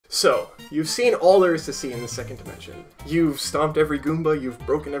So, you've seen all there is to see in the second dimension. You've stomped every Goomba, you've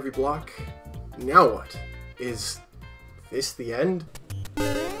broken every block. Now what? Is this the end?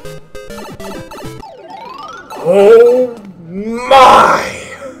 Oh my!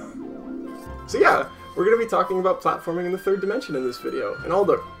 So yeah, we're going to be talking about platforming in the third dimension in this video, and all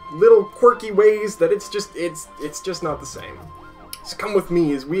the little quirky ways that it's just not the same. So come with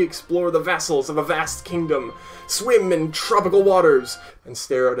me as we explore the vassals of a vast kingdom, swim in tropical waters, and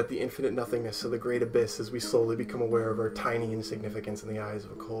stare out at the infinite nothingness of the great abyss as we slowly become aware of our tiny insignificance in the eyes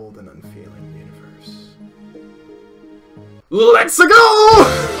of a cold and unfeeling universe. Let's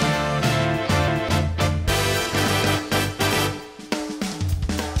go!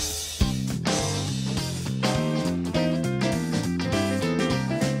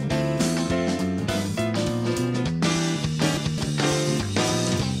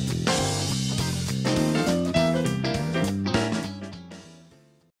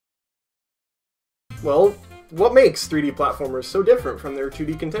 Well, what makes 3D platformers so different from their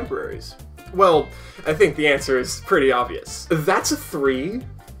 2D contemporaries? Well, I think the answer is pretty obvious. That's a 3.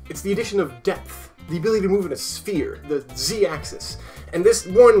 It's the addition of depth, the ability to move in a sphere, the Z-axis. And this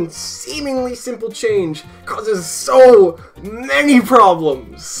one seemingly simple change causes so many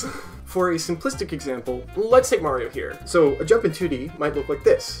problems! For a simplistic example, let's take Mario here. So a jump in 2D might look like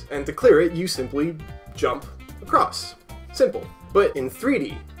this, and to clear it, you simply jump across. Simple. But in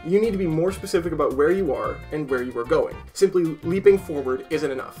 3D, you need to be more specific about where you are and where you are going. Simply leaping forward isn't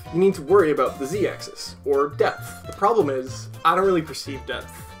enough. You need to worry about the Z-axis, or depth. The problem is, I don't really perceive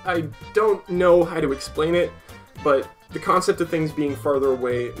depth. I don't know how to explain it, but the concept of things being farther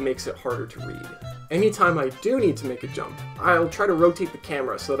away makes it harder to read. Anytime I do need to make a jump, I'll try to rotate the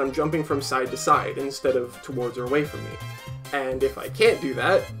camera so that I'm jumping from side to side instead of towards or away from me. And if I can't do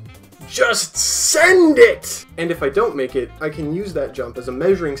that, just send it! And if I don't make it, I can use that jump as a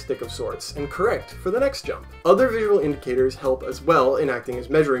measuring stick of sorts and correct for the next jump. Other visual indicators help as well in acting as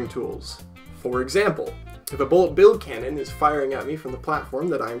measuring tools. For example, if a bullet build cannon is firing at me from the platform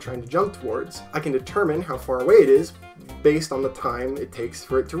that I am trying to jump towards, I can determine how far away it is based on the time it takes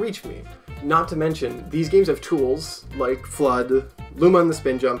for it to reach me. Not to mention, these games have tools like Flood, Luma and the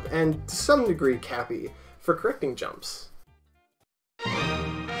spin jump, and to some degree Cappy, for correcting jumps.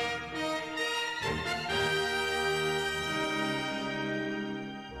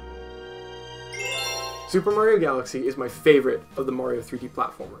 Super Mario Galaxy is my favorite of the Mario 3D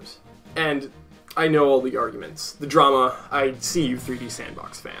platformers. And I know all the arguments, the drama, I see you 3D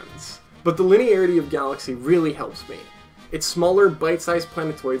sandbox fans. But the linearity of Galaxy really helps me. Its smaller, bite-sized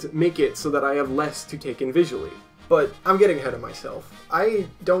planetoids make it so that I have less to take in visually. But I'm getting ahead of myself. I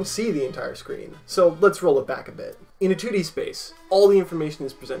don't see the entire screen, so let's roll it back a bit. In a 2D space, all the information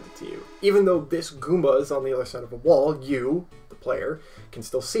is presented to you. Even though this Goomba is on the other side of a wall, you, the player, can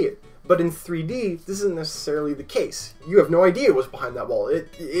still see it. But in 3D, this isn't necessarily the case. You have no idea what's behind that wall.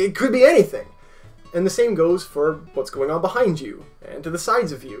 It could be anything. And the same goes for what's going on behind you, and to the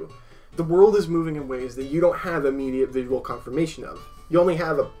sides of you. The world is moving in ways that you don't have immediate visual confirmation of. You only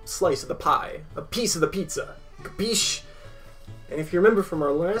have a slice of the pie, a piece of the pizza. Capiche? And if you remember from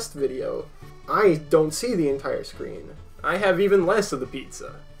our last video, I don't see the entire screen. I have even less of the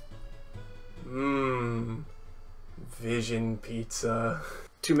pizza. Vision pizza.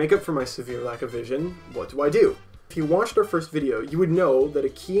 To make up for my severe lack of vision, what do? If you watched our first video, you would know that a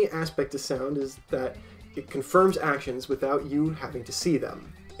key aspect of sound is that it confirms actions without you having to see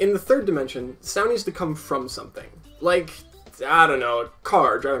them. In the third dimension, sound needs to come from something. Like, I don't know, a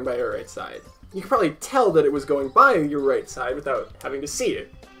car driving by your right side. You can probably tell that it was going by your right side without having to see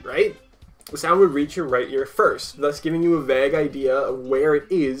it, right? The sound would reach your right ear first, thus giving you a vague idea of where it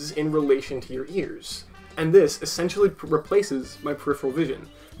is in relation to your ears. And this essentially replaces my peripheral vision,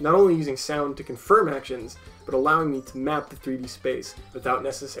 not only using sound to confirm actions, but allowing me to map the 3D space without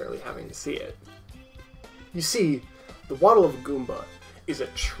necessarily having to see it. You see, the waddle of a Goomba is a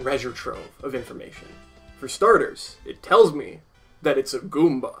treasure trove of information. For starters, it tells me that it's a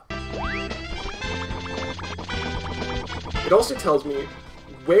Goomba. It also tells me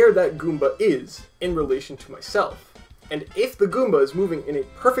where that Goomba is in relation to myself. And if the Goomba is moving in a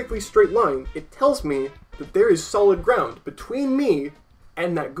perfectly straight line, it tells me that there is solid ground between me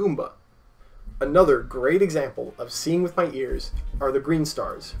and that Goomba. Another great example of seeing with my ears are the green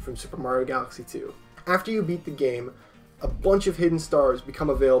stars from Super Mario Galaxy 2. After you beat the game, a bunch of hidden stars become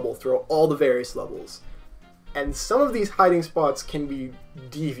available throughout all the various levels. And some of these hiding spots can be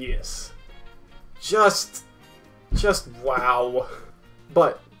devious. Just wow.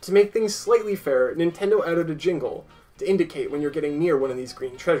 But to make things slightly fair, Nintendo added a jingle to indicate when you're getting near one of these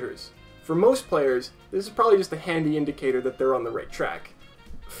green treasures. For most players, this is probably just a handy indicator that they're on the right track.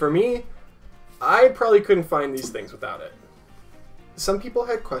 For me, I probably couldn't find these things without it. Some people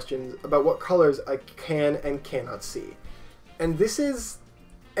had questions about what colors I can and cannot see. And this is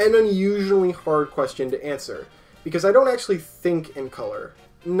an unusually hard question to answer, because I don't actually think in color.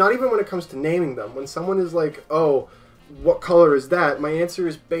 Not even when it comes to naming them. When someone is like, oh, what color is that? My answer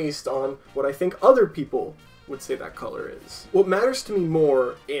is based on what I think other people would say that color is. What matters to me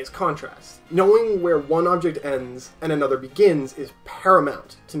more is contrast. Knowing where one object ends and another begins is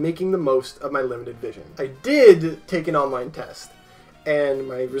paramount to making the most of my limited vision. I did take an online test, and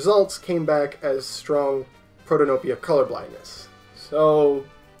my results came back as strong protanopia colorblindness. So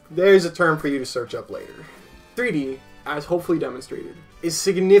there's a term for you to search up later. 3D, as hopefully demonstrated, is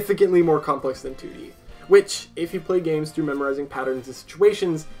significantly more complex than 2D, which, if you play games through memorizing patterns and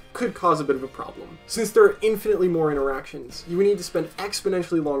situations, could cause a bit of a problem. Since there are infinitely more interactions, you would need to spend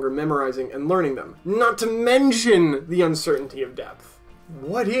exponentially longer memorizing and learning them, not to mention the uncertainty of depth.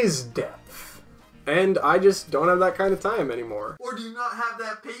 What is depth? And I just don't have that kind of time anymore. Or do you not have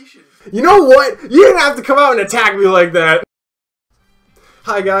that patience? You know what? You didn't have to come out and attack me like that!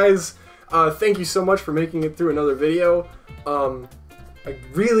 Hi guys, thank you so much for making it through another video. I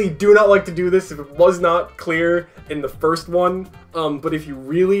really do not like to do this if it was not clear in the first one, but if you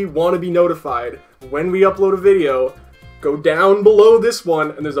really want to be notified when we upload a video, go down below this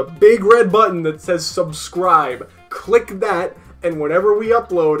one and there's a big red button that says subscribe. Click that, and whenever we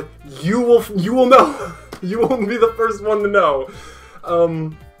upload, you will know. You will be the first one to know.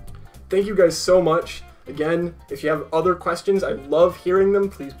 Thank you guys so much. Again, if you have other questions, I love hearing them.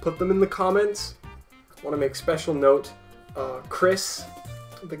 Please put them in the comments. I want to make special note. Chris,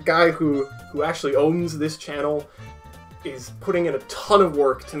 the guy who actually owns this channel, is putting in a ton of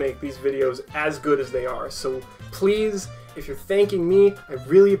work to make these videos as good as they are. So please, if you're thanking me, I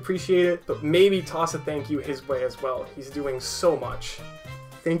really appreciate it, but maybe toss a thank you his way as well. He's doing so much.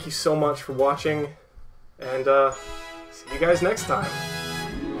 Thank you so much for watching, and see you guys next time.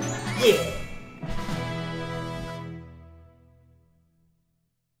 Yeah!